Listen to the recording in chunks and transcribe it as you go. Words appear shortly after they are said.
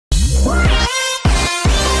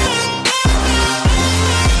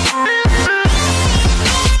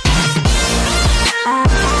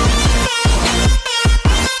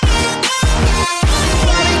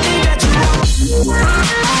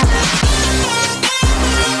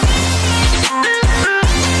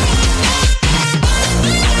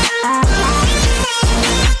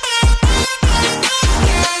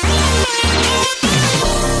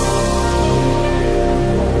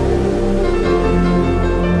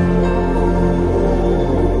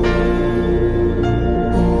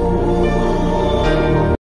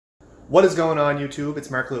What is going on, YouTube?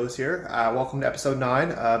 It's Mark Lewis here. Welcome to episode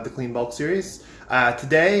 9 of the Clean Bulk series.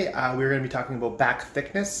 Today, we're going to be talking about back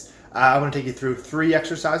thickness. I want to take you through 3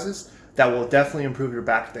 exercises that will definitely improve your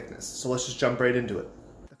back thickness. So let's just jump right into it.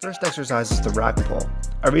 The first exercise is the rack pull.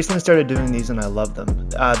 I recently started doing these and I love them.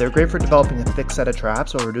 They're great for developing a thick set of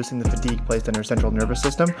traps while reducing the fatigue placed on your central nervous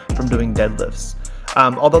system from doing deadlifts.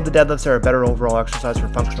 Although the deadlifts are a better overall exercise for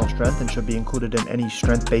functional strength and should be included in any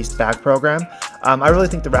strength-based back program, I really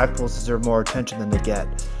think the rack pulls deserve more attention than they get.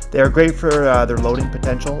 They are great for their loading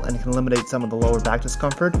potential and can eliminate some of the lower back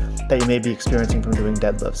discomfort that you may be experiencing from doing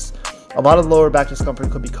deadlifts. A lot of lower back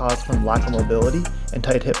discomfort could be caused from lack of mobility and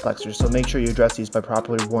tight hip flexors, so make sure you address these by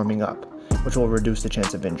properly warming up, which will reduce the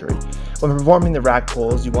chance of injury. When performing the rack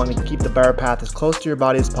pulls, you want to keep the bar path as close to your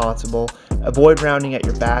body as possible, avoid rounding at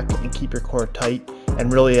your back, and keep your core tight,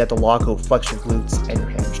 and really at the lockout flex your glutes and your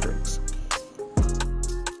hamstrings.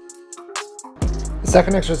 The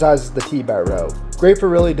second exercise is the T-bar row. Great for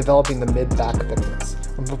really developing the mid-back thickness.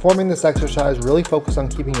 When performing this exercise, really focus on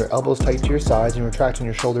keeping your elbows tight to your sides and retracting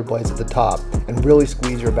your shoulder blades at the top, and really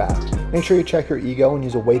squeeze your back. Make sure you check your ego and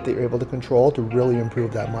use a weight that you're able to control to really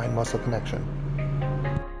improve that mind-muscle connection.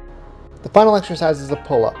 The final exercise is a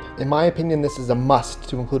pull-up. In my opinion, this is a must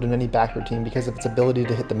to include in any back routine because of its ability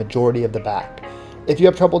to hit the majority of the back. If you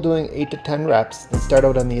have trouble doing 8 to 10 reps, then start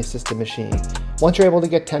out on the assisted machine. Once you're able to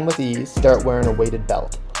get 10 with ease, start wearing a weighted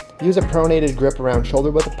belt. Use a pronated grip around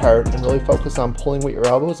shoulder width apart and really focus on pulling with your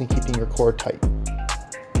elbows and keeping your core tight.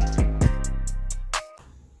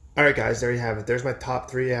 Alright guys, there you have it. There's my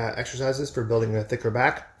top 3 exercises for building a thicker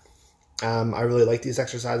back. I really like these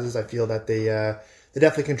exercises. I feel that they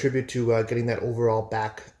definitely contribute to getting that overall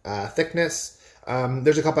back thickness.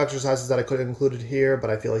 There's a couple exercises that I could have included here,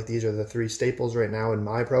 but I feel like these are the 3 staples right now in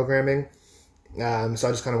my programming. So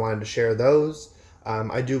I just kind of wanted to share those.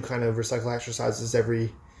 I do kind of recycle exercises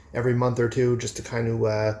every month or two just to kind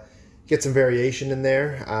of get some variation in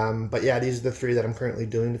there. But yeah, these are the 3 that I'm currently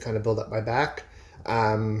doing to kind of build up my back.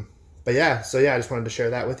 But yeah, so yeah, I just wanted to share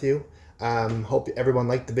that with you. Hope everyone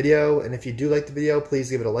liked the video, and if you do like the video, please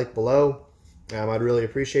give it a like below. I'd really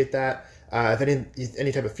appreciate that. If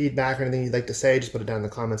any type of feedback or anything you'd like to say, just put it down in the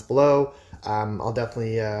comments below. I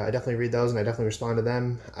definitely read those and I definitely respond to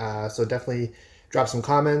them. So definitely drop some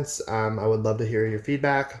comments. I would love to hear your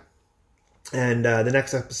feedback. And the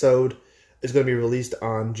next episode is going to be released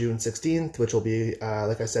on June 16th, which will be,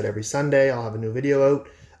 like I said, every Sunday. I'll have a new video out.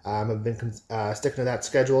 I've been sticking to that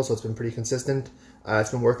schedule, so it's been pretty consistent.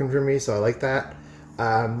 It's been working for me, so I like that.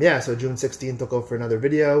 Yeah, so June 16th, I'll go for another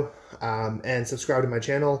video. And subscribe to my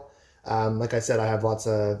channel. Like I said, I have lots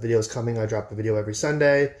of videos coming. I drop a video every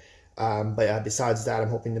Sunday. But yeah, besides that, I'm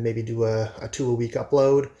hoping to maybe do a 2-a-week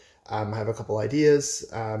upload. I have a couple ideas.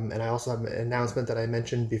 And I also have an announcement that I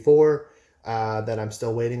mentioned before that I'm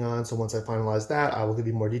still waiting on. So once I finalize that, I will give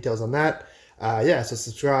you more details on that. Yeah, so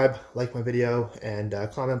subscribe, like my video, and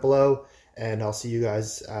comment below. And I'll see you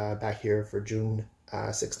guys back here for June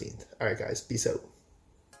 16th. All right, guys, peace out.